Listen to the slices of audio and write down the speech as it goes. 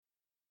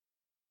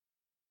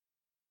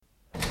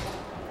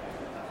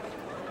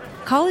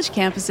College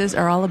campuses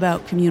are all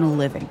about communal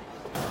living.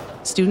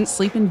 Students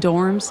sleep in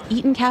dorms,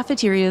 eat in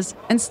cafeterias,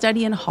 and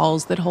study in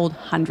halls that hold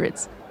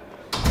hundreds.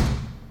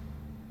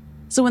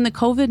 So when the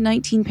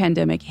COVID-19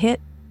 pandemic hit,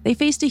 they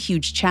faced a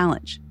huge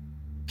challenge.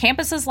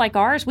 Campuses like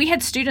ours, we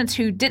had students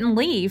who didn't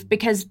leave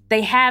because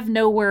they have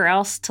nowhere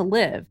else to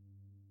live.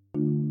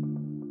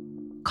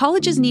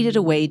 Colleges needed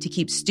a way to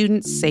keep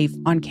students safe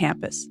on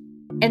campus.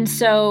 And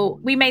so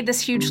we made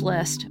this huge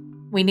list.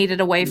 We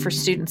needed a way for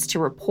students to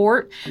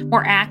report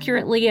more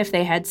accurately if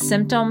they had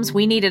symptoms.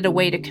 We needed a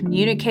way to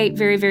communicate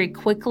very, very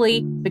quickly,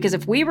 because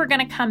if we were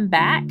going to come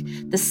back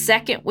the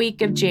second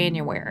week of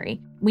January,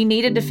 we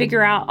needed to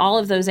figure out all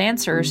of those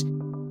answers.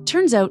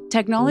 Turns out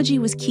technology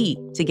was key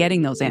to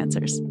getting those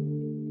answers.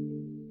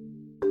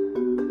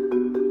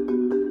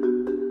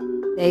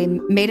 They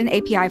made an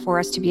API for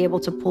us to be able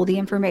to pull the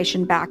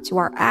information back to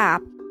our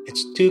app.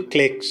 It's 2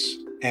 clicks,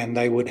 and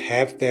they would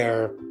have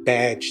their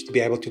badge to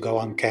be able to go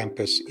on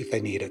campus if they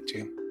needed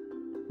to.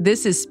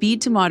 This is Speed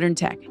to Modern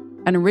Tech,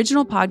 an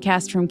original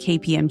podcast from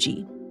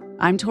KPMG.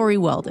 I'm Tori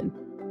Weldon.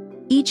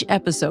 Each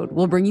episode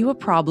will bring you a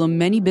problem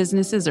many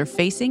businesses are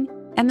facing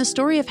and the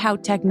story of how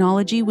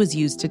technology was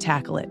used to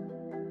tackle it.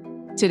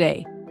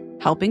 Today,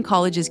 helping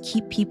colleges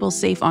keep people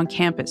safe on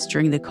campus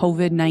during the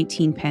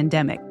COVID-19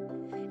 pandemic,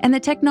 and the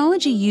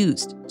technology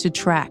used to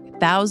track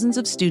thousands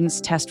of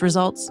students' test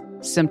results,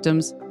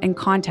 symptoms, and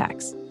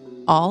contacts,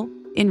 all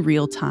in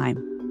real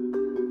time.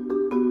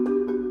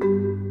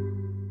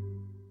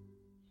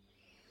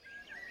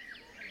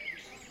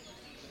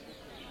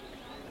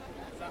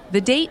 The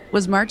date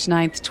was March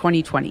 9th,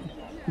 2020.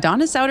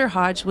 Donna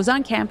Souter-Hodge was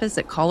on campus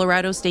at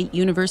Colorado State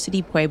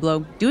University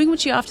Pueblo doing what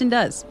she often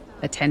does,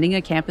 attending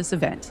a campus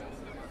event.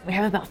 We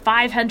have about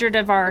 500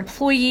 of our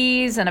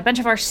employees and a bunch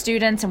of our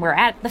students, and we're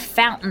at the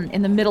fountain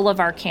in the middle of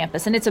our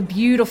campus. And it's a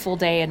beautiful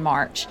day in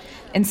March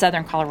in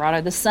southern Colorado.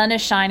 The sun is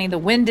shining, the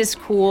wind is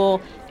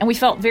cool, and we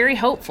felt very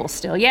hopeful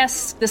still.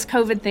 Yes, this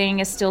COVID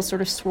thing is still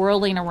sort of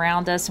swirling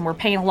around us, and we're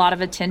paying a lot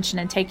of attention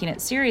and taking it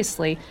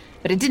seriously,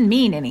 but it didn't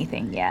mean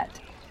anything yet.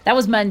 That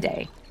was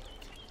Monday.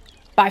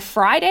 By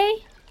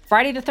Friday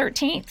the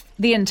 13th,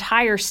 the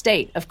entire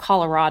state of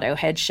Colorado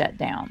had shut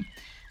down.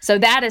 So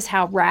that is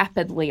how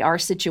rapidly our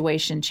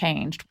situation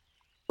changed.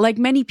 Like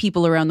many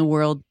people around the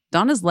world,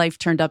 Donna's life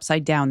turned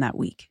upside down that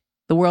week.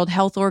 The World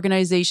Health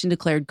Organization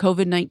declared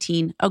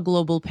COVID-19 a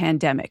global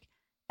pandemic.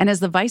 And as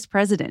the vice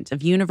president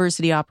of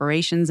university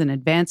operations and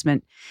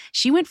advancement,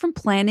 she went from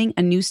planning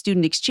a new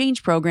student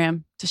exchange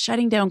program to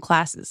shutting down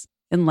classes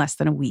in less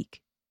than a week.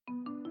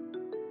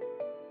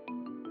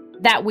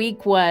 That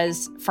week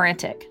was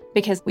frantic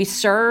because we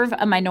serve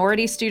a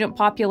minority student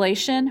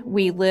population.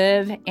 We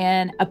live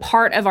in a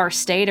part of our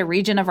state, a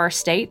region of our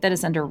state that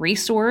is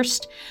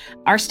under-resourced.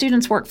 Our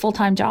students work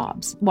full-time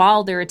jobs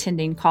while they're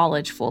attending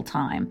college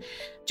full-time,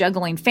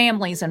 juggling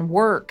families and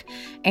work,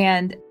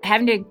 and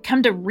having to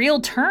come to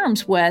real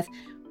terms with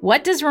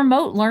what does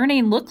remote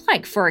learning look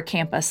like for a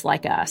campus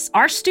like us?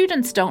 Our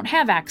students don't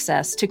have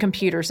access to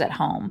computers at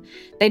home.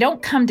 They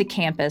don't come to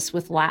campus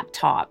with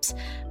laptops,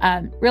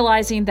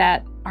 realizing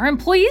that our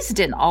employees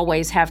didn't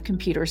always have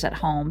computers at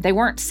home. They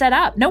weren't set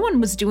up. No one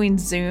was doing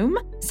Zoom.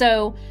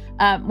 So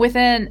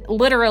within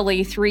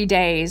literally 3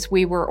 days,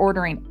 we were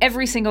ordering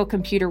every single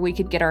computer we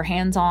could get our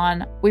hands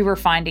on. We were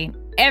finding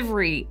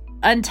every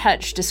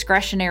untouched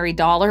discretionary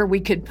dollar we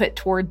could put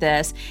toward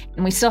this,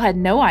 and we still had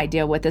no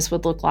idea what this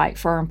would look like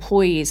for our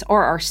employees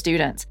or our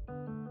students.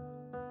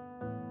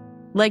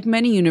 Like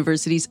many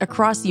universities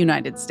across the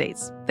United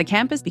States, the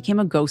campus became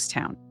a ghost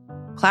town.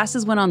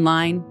 Classes went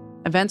online,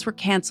 events were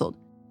canceled,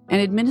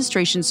 and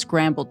administration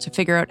scrambled to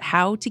figure out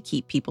how to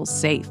keep people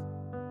safe.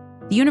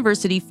 The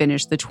university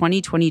finished the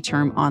 2020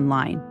 term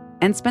online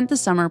and spent the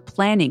summer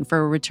planning for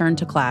a return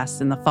to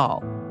class in the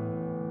fall.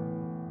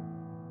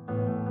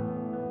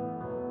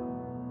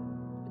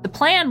 The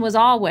plan was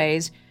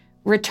always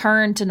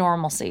return to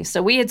normalcy.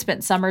 So we had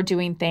spent summer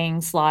doing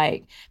things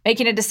like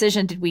making a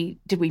decision, did we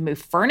move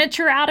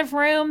furniture out of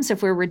rooms?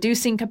 If we're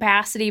reducing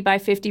capacity by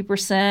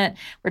 50%,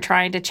 we're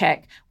trying to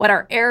check what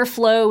our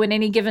airflow in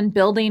any given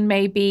building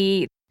may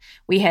be.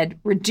 We had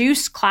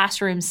reduced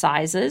classroom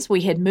sizes.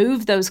 We had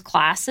moved those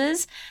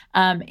classes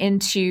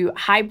into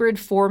hybrid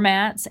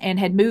formats and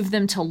had moved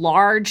them to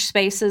large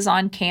spaces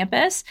on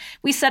campus.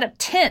 We set up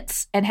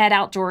tents and had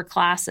outdoor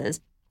classes.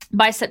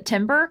 By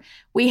September,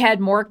 we had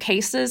more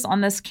cases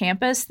on this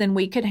campus than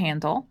we could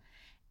handle.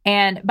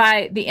 And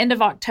by the end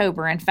of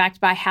October, in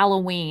fact, by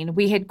Halloween,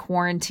 we had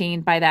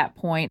quarantined by that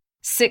point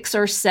 6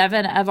 or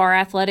 7 of our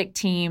athletic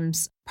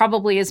teams.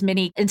 Probably as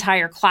many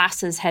entire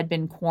classes had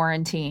been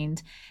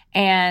quarantined,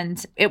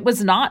 and it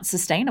was not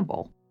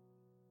sustainable.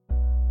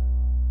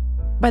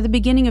 By the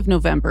beginning of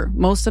November,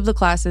 most of the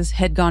classes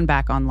had gone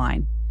back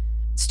online.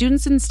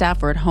 Students and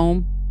staff were at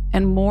home,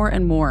 and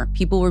more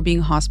people were being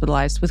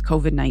hospitalized with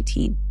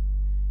COVID-19.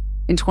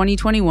 In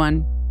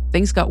 2021,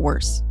 things got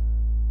worse.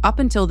 Up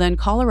until then,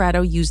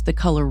 Colorado used the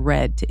color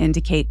red to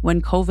indicate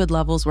when COVID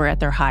levels were at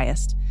their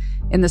highest.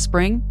 In the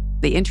spring,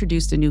 they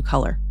introduced a new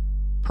color,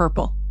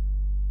 purple.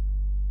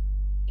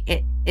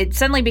 It It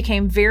suddenly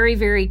became very,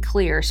 very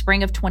clear,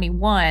 spring of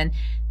 21,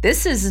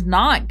 this is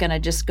not going to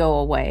just go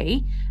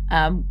away.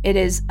 It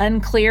is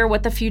unclear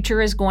what the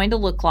future is going to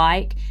look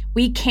like.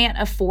 We can't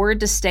afford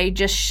to stay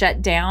just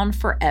shut down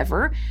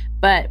forever,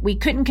 but we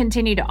couldn't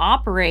continue to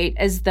operate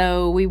as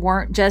though we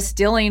weren't just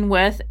dealing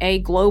with a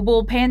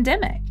global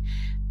pandemic.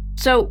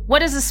 So what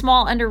does a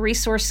small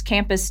under-resourced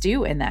campus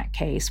do in that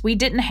case? We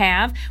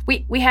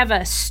have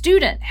a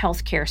student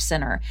healthcare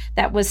center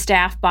that was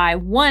staffed by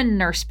one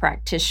nurse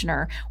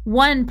practitioner,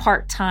 one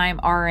part-time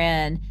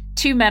RN,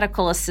 2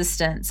 medical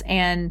assistants,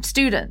 and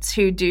students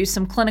who do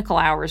some clinical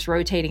hours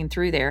rotating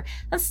through there.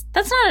 That's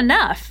not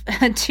enough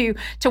to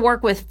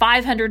work with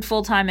 500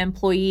 full-time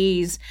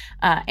employees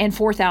and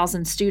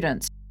 4,000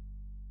 students.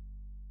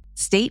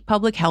 State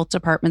public health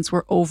departments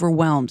were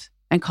overwhelmed,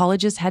 and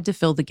colleges had to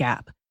fill the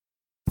gap.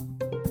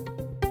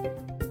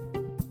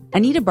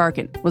 Anita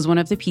Barkin was one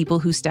of the people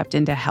who stepped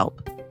in to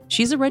help.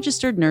 She's a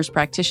registered nurse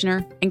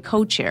practitioner and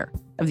co-chair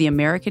of the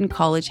American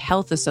College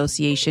Health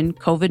Association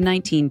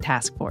COVID-19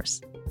 Task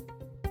Force.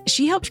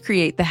 She helped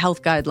create the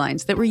health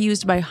guidelines that were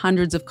used by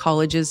hundreds of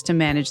colleges to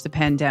manage the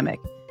pandemic.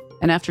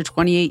 And after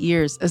 28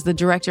 years as the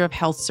Director of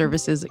Health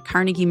Services at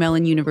Carnegie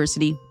Mellon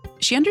University,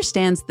 she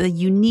understands the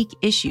unique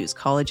issues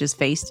colleges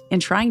faced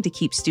in trying to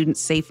keep students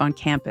safe on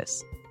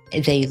campus.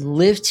 They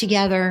live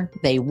together,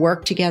 they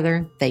work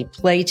together, they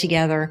play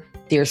together.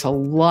 There's a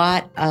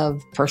lot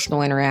of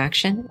personal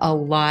interaction, a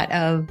lot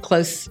of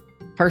close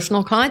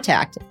personal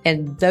contact,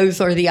 and those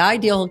are the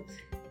ideal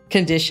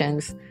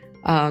conditions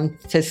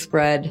to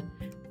spread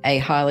a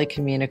highly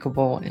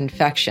communicable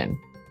infection.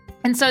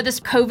 And so this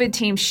COVID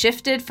team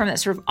shifted from that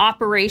sort of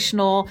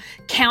operational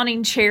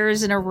counting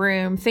chairs in a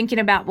room, thinking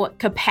about what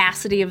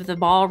capacity of the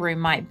ballroom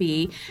might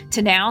be,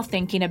 to now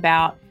thinking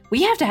about,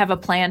 we have to have a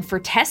plan for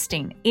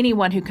testing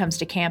anyone who comes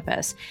to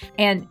campus.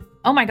 And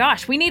oh my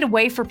gosh, we need a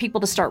way for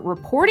people to start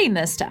reporting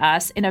this to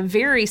us in a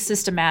very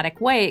systematic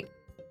way.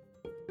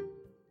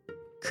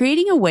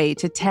 Creating a way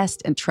to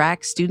test and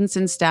track students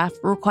and staff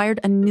required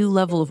a new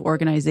level of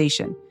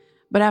organization.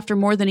 But after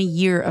more than a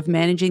year of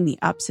managing the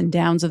ups and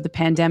downs of the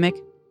pandemic,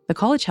 the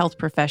college health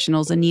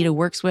professionals Anita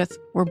works with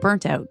were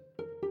burnt out.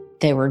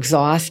 They were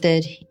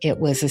exhausted. It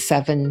was a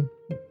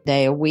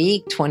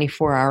 7-day-a-week,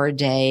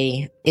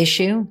 24-hour-a-day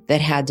issue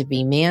that had to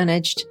be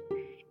managed,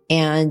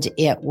 and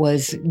it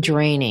was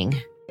draining.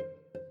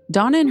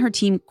 Donna and her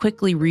team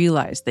quickly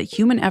realized that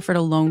human effort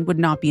alone would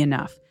not be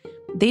enough.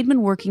 They'd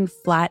been working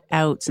flat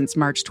out since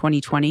March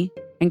 2020,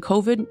 and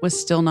COVID was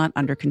still not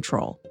under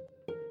control.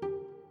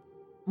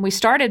 We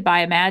started by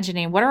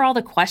imagining, what are all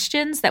the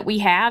questions that we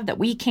have that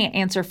we can't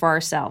answer for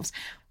ourselves?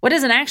 What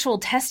does an actual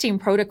testing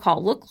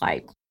protocol look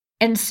like?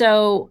 And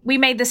so we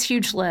made this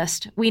huge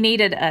list. We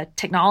needed a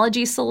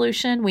technology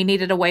solution. We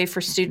needed a way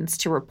for students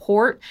to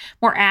report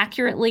more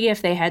accurately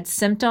if they had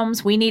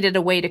symptoms. We needed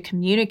a way to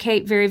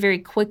communicate very, very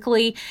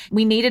quickly.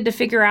 We needed to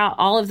figure out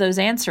all of those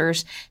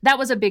answers. That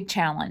was a big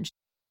challenge.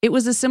 It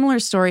was a similar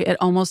story at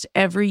almost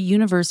every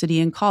university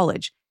and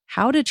college.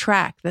 How to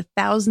track the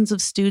thousands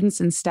of students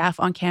and staff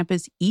on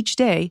campus each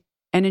day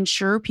and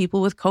ensure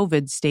people with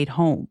COVID stayed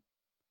home.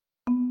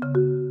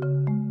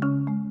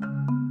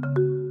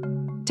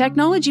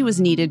 Technology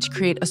was needed to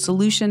create a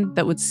solution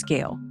that would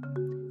scale.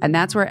 And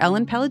that's where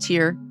Ellen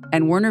Pelletier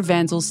and Werner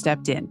Vanzel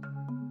stepped in.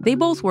 They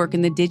both work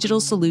in the Digital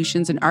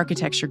Solutions and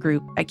Architecture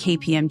Group at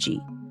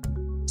KPMG.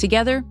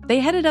 Together, they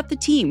headed up the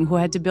team who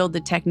had to build the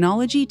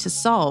technology to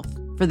solve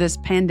for this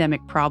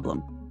pandemic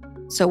problem.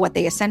 So what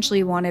they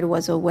essentially wanted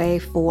was a way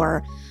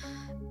for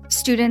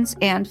students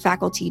and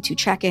faculty to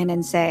check in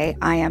and say,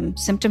 I am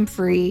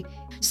symptom-free,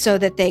 so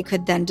that they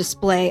could then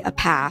display a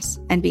pass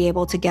and be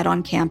able to get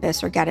on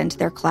campus or get into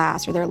their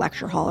class or their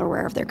lecture hall or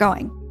wherever they're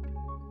going.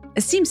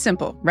 It seems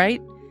simple,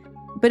 right?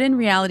 But in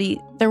reality,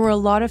 there were a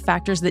lot of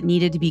factors that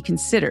needed to be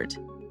considered,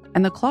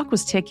 and the clock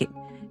was ticking.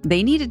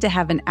 They needed to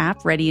have an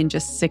app ready in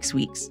just 6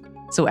 weeks.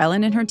 So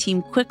Ellen and her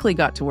team quickly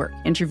got to work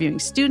interviewing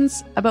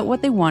students about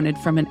what they wanted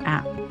from an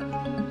app.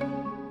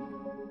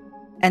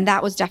 And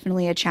that was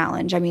definitely a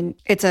challenge. I mean,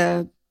 it's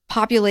a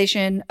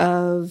population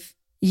of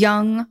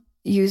young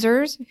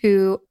users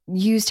who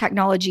use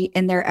technology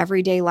in their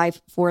everyday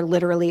life for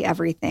literally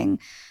everything.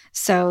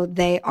 So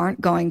they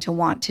aren't going to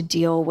want to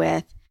deal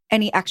with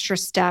any extra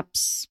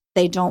steps.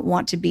 They don't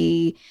want to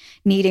be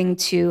needing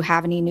to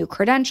have any new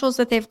credentials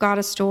that they've got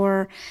to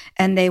store.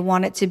 And they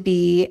want it to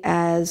be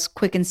as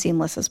quick and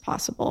seamless as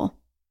possible.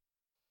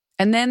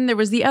 And then there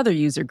was the other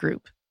user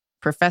group,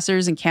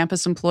 professors and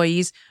campus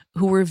employees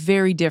who were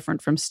very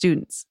different from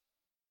students.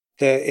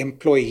 The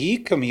employee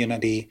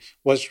community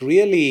was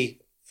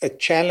really a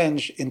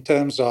challenge in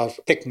terms of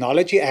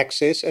technology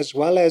access as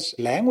well as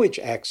language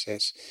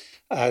access.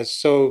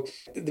 So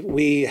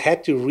we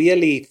had to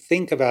really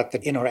think about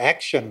the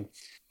interaction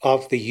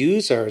of the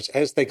users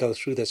as they go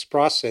through this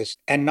process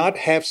and not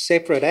have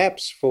separate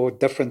apps for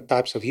different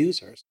types of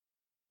users.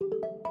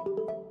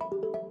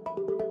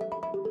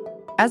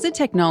 As a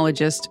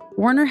technologist,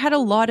 Werner had a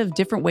lot of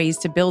different ways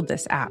to build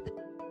this app.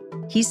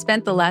 He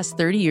spent the last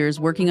 30 years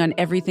working on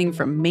everything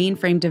from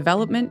mainframe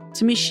development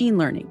to machine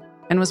learning,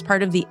 and was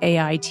part of the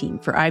AI team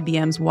for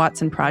IBM's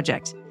Watson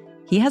project.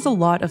 He has a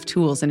lot of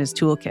tools in his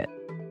toolkit.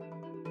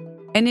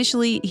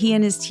 Initially, he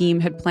and his team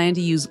had planned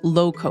to use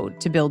low-code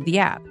to build the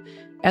app.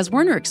 As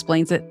Werner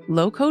explains it,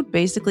 low-code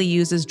basically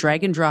uses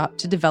drag and drop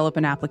to develop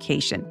an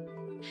application.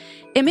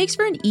 It makes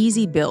for an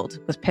easy build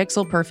with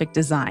pixel-perfect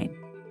design.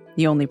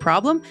 The only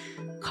problem?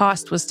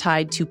 Cost was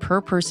tied to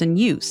per-person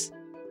use.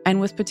 And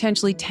with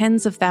potentially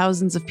tens of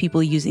thousands of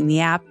people using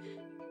the app,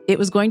 it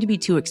was going to be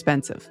too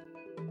expensive.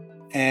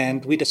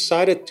 And we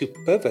decided to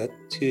pivot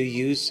to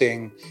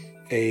using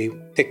a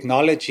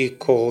technology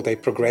called a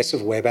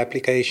progressive web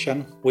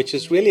application, which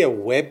is really a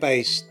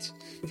web-based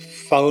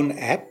phone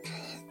app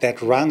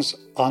that runs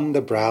on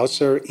the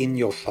browser in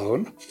your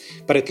phone,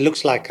 but it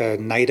looks like a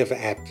native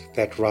app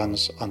that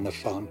runs on the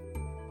phone.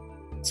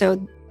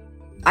 So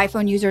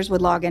iPhone users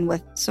would log in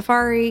with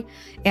Safari,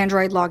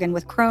 Android log in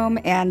with Chrome,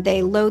 and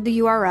they load the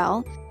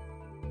URL.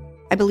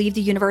 I believe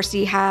the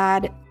university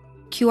had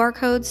QR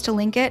codes to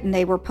link it, and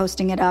they were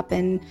posting it up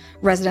in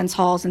residence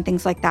halls and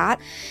things like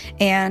that.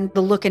 And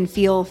the look and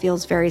feel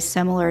feels very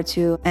similar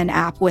to an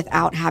app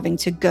without having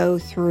to go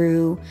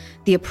through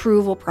the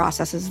approval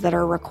processes that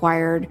are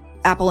required.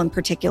 Apple in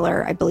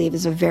particular, I believe,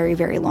 is a very,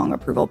 very long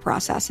approval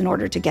process in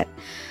order to get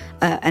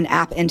an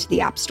app into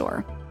the App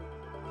Store.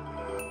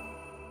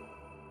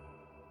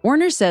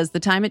 Werner says the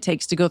time it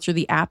takes to go through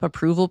the app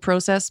approval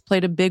process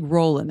played a big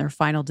role in their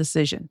final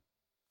decision.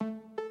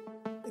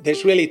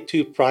 There's really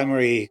two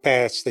primary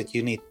paths that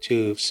you need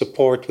to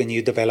support when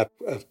you develop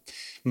a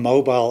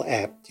mobile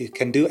app. You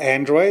can do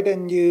Android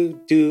and you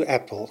do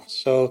Apple.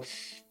 So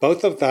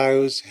both of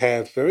those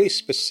have very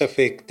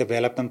specific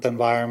development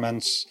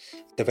environments,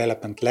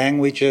 development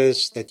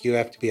languages that you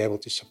have to be able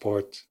to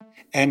support.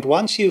 And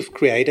once you've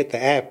created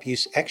the app, you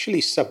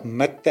actually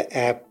submit the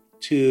app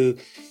to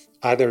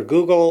either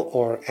Google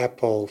or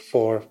Apple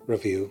for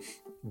review.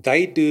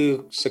 They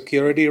do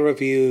security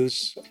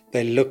reviews.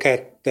 They look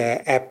at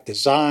the app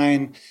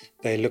design.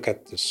 They look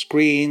at the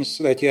screens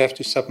that you have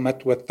to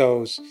submit with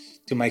those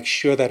to make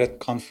sure that it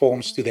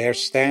conforms to their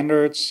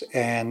standards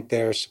and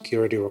their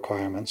security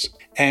requirements.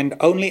 And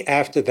only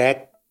after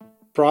that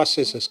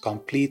process is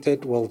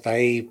completed will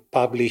they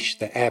publish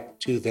the app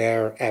to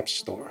their app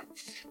store.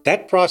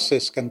 That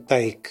process can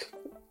take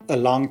a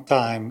long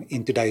time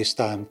in today's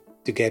time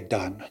to get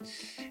done.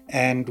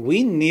 And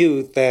we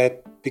knew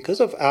that because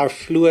of our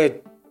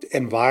fluid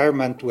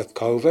environment with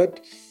COVID,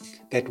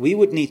 that we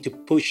would need to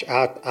push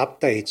out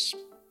updates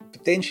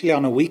potentially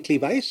on a weekly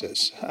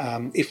basis,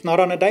 if not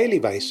on a daily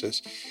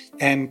basis.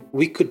 And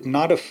we could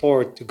not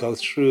afford to go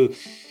through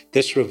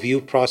this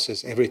review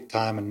process every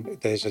time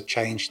there's a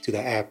change to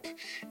the app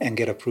and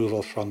get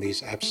approval from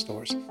these app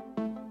stores.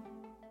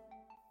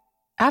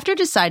 After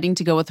deciding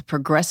to go with a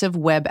progressive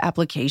web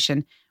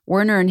application,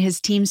 Werner and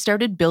his team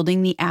started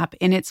building the app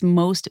in its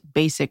most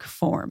basic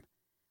form.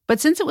 But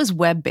since it was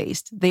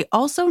web-based, they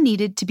also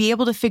needed to be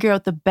able to figure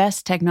out the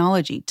best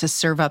technology to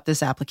serve up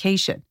this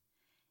application.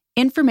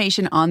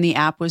 Information on the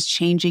app was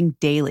changing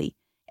daily,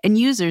 and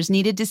users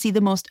needed to see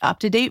the most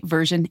up-to-date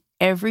version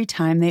every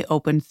time they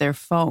opened their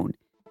phone.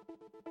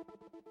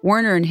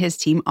 Werner and his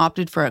team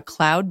opted for a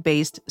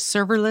cloud-based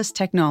serverless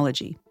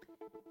technology.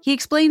 He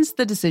explains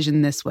the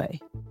decision this way.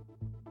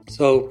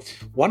 So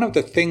one of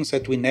the things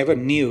that we never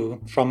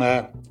knew from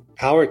a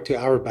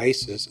hour-to-hour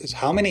basis is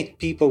how many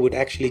people would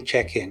actually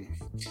check in.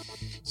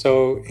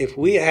 So if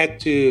we had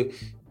to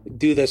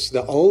do this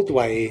the old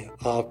way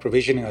of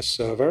provisioning a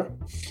server,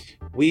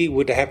 we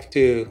would have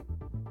to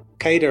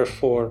cater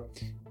for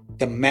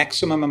the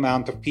maximum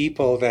amount of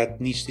people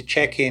that needs to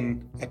check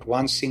in at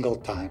one single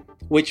time,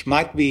 which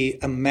might be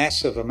a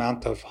massive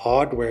amount of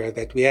hardware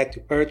that we had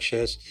to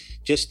purchase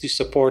just to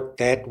support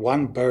that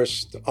one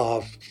burst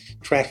of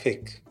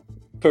traffic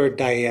per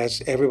day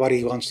as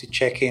everybody wants to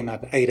check in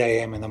at 8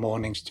 a.m. in the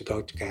mornings to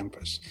go to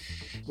campus.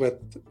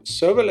 With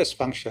serverless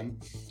function,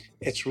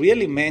 it's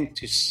really meant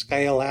to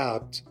scale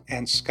out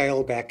and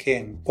scale back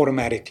in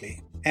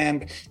automatically.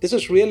 And this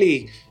is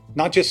really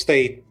not just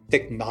a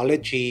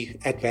technology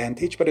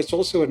advantage, but it's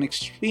also an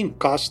extreme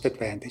cost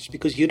advantage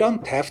because you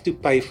don't have to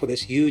pay for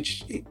this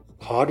huge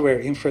hardware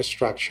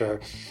infrastructure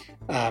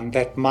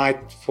that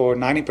might, for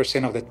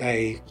 90% of the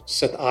day,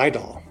 sit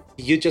idle.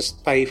 You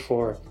just pay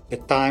for the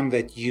time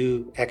that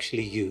you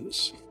actually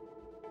use.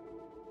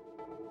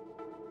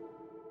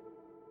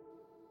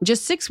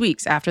 Just 6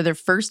 weeks after their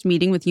first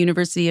meeting with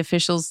university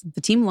officials,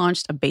 the team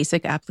launched a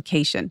basic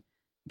application.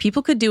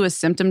 People could do a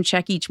symptom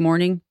check each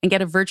morning and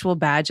get a virtual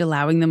badge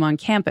allowing them on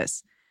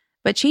campus.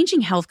 But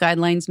changing health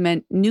guidelines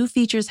meant new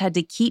features had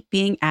to keep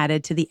being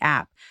added to the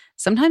app,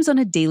 sometimes on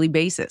a daily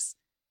basis.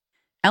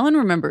 Ellen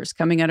remembers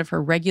coming out of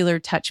her regular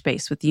touch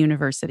base with the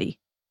university.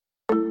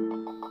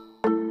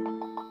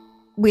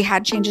 We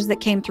had changes that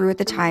came through at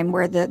the time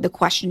where the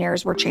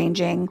questionnaires were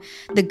changing,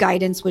 the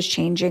guidance was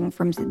changing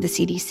from the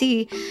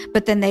CDC,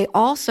 but then they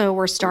also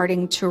were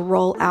starting to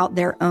roll out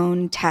their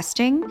own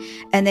testing,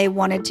 and they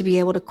wanted to be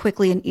able to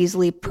quickly and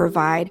easily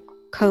provide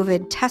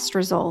COVID test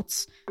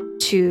results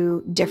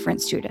to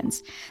different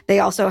students. They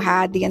also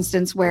had the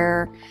instance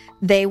where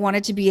they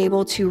wanted to be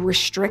able to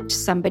restrict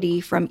somebody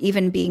from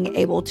even being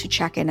able to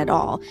check in at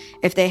all.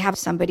 If they have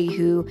somebody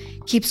who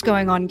keeps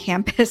going on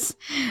campus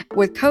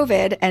with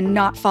COVID and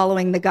not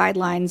following the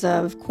guidelines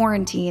of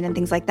quarantine and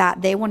things like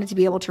that, they wanted to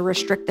be able to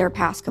restrict their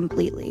pass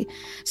completely.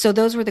 So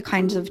those were the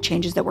kinds of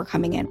changes that were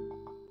coming in.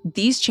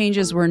 These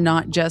changes were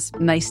not just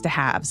nice to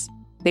haves.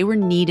 They were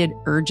needed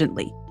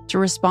urgently to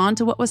respond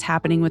to what was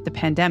happening with the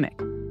pandemic.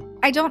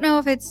 I don't know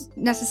if it's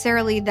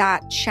necessarily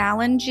that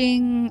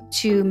challenging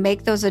to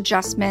make those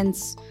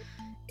adjustments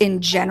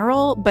in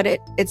general, but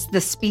it's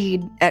the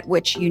speed at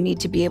which you need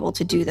to be able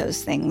to do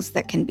those things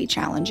that can be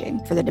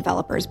challenging for the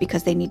developers,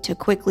 because they need to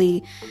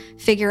quickly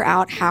figure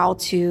out how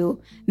to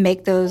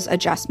make those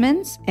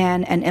adjustments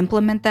and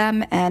implement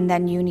them. And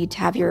then you need to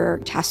have your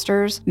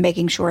testers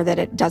making sure that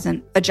it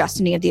doesn't adjust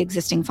any of the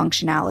existing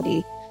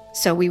functionality.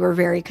 So we were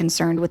very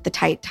concerned with the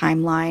tight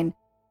timeline.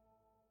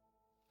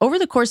 Over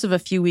the course of a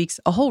few weeks,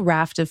 a whole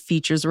raft of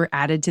features were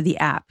added to the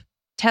app.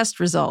 Test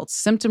results,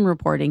 symptom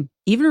reporting,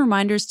 even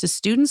reminders to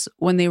students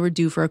when they were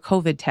due for a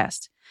COVID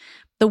test.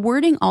 The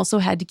wording also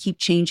had to keep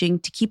changing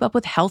to keep up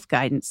with health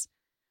guidance.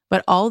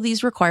 But all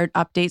these required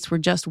updates were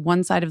just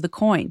one side of the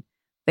coin.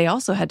 They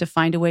also had to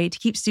find a way to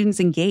keep students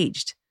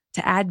engaged,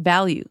 to add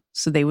value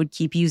so they would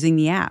keep using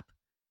the app.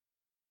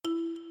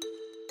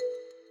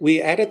 We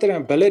added an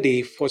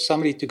ability for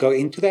somebody to go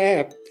into the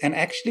app and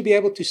actually be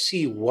able to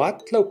see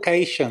what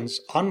locations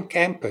on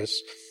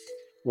campus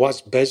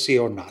was busy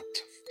or not.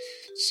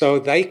 So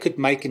they could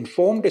make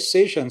informed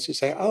decisions to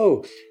say,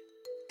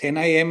 10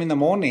 a.m. in the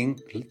morning,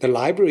 the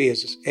library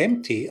is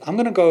empty. I'm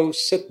going to go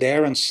sit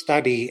there and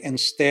study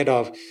instead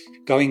of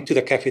going to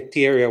the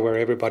cafeteria where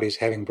everybody's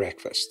having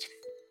breakfast.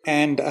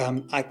 And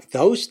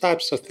those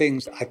types of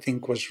things, I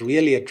think, was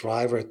really a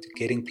driver to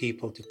getting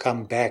people to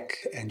come back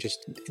and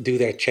just do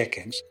their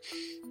check-ins.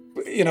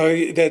 You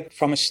know, that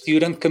from a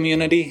student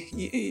community,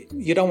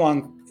 you don't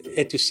want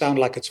it to sound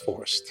like it's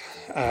forced.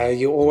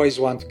 You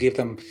always want to give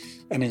them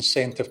an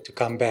incentive to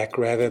come back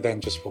rather than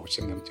just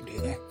forcing them to do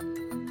that.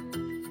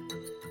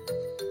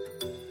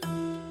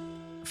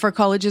 For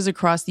colleges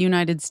across the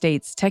United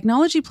States,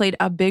 technology played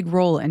a big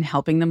role in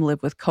helping them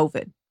live with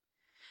COVID.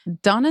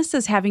 Donna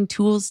says having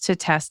tools to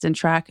test and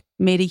track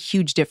made a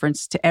huge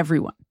difference to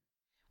everyone.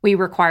 We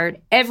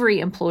required every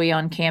employee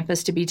on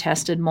campus to be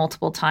tested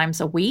multiple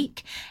times a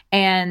week,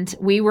 and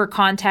we were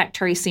contact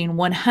tracing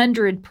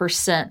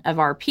 100% of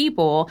our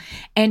people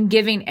and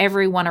giving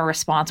everyone a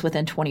response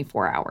within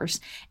 24 hours.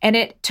 And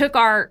it took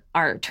our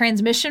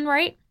transmission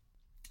rate,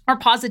 our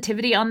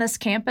positivity on this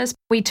campus,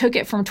 we took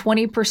it from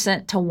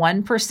 20% to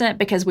 1%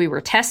 because we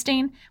were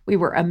testing, we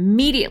were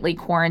immediately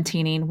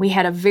quarantining, we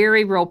had a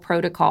very real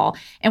protocol,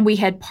 and we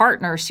had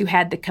partners who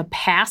had the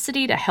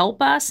capacity to help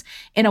us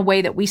in a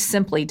way that we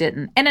simply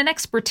didn't, and an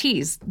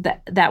expertise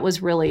that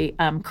was really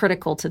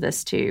critical to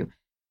this too.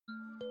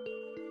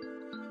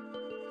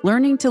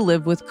 Learning to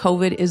live with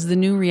COVID is the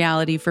new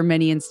reality for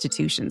many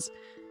institutions.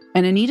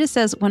 And Anita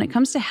says when it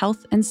comes to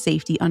health and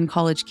safety on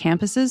college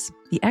campuses,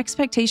 the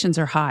expectations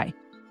are high.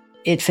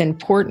 It's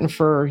important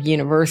for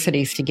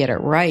universities to get it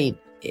right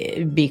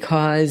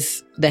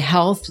because the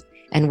health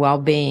and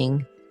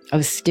well-being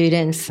of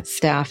students,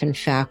 staff, and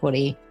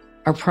faculty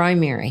are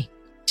primary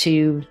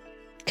to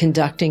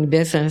conducting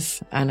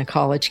business on a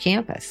college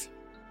campus.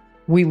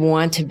 We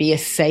want to be a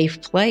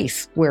safe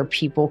place where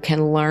people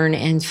can learn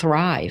and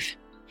thrive.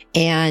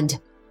 And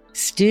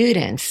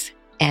students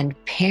and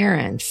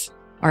parents,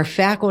 our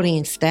faculty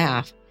and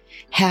staff,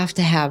 have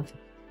to have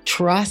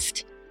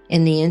trust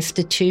in the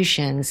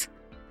institutions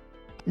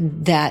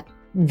that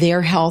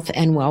their health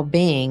and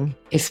well-being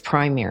is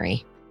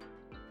primary.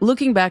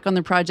 Looking back on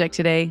the project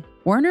today,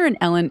 Werner and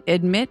Ellen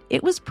admit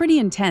it was pretty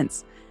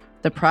intense.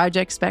 The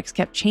project specs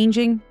kept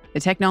changing, the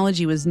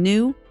technology was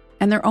new,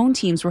 and their own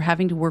teams were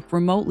having to work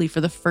remotely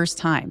for the first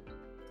time.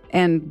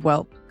 And,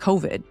 well,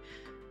 COVID.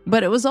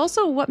 But it was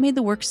also what made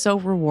the work so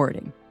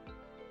rewarding.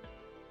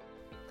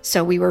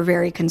 So we were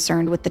very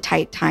concerned with the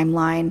tight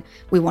timeline.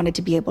 We wanted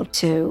to be able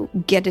to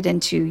get it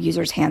into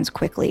users' hands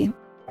quickly.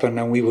 And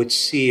then we would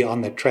see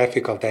on the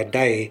traffic of that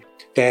day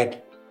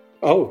that,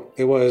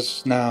 there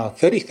was now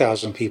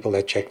 30,000 people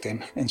that checked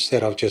in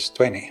instead of just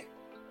 20.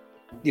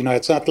 You know,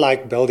 it's not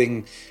like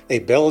building a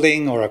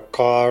building or a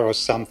car or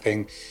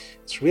something.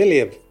 It's really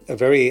a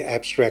very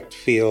abstract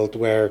field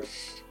where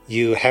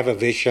you have a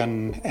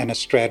vision and a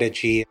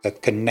strategy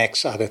that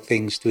connects other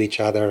things to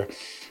each other.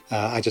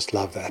 I just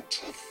love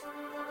that.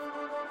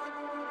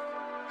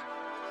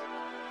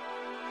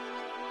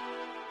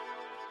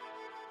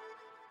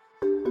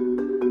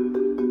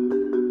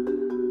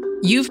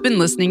 You've been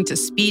listening to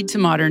Speed to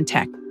Modern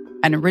Tech,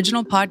 an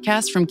original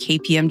podcast from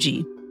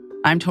KPMG.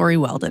 I'm Tori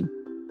Weldon.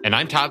 And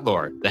I'm Todd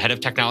Lord, the head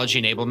of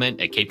technology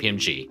enablement at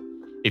KPMG.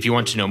 If you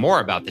want to know more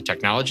about the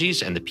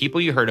technologies and the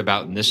people you heard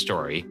about in this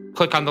story,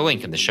 click on the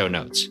link in the show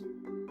notes.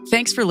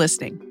 Thanks for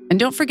listening. And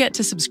don't forget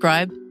to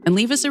subscribe and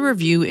leave us a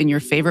review in your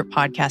favorite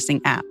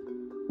podcasting app.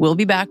 We'll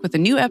be back with a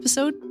new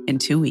episode in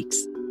 2 weeks.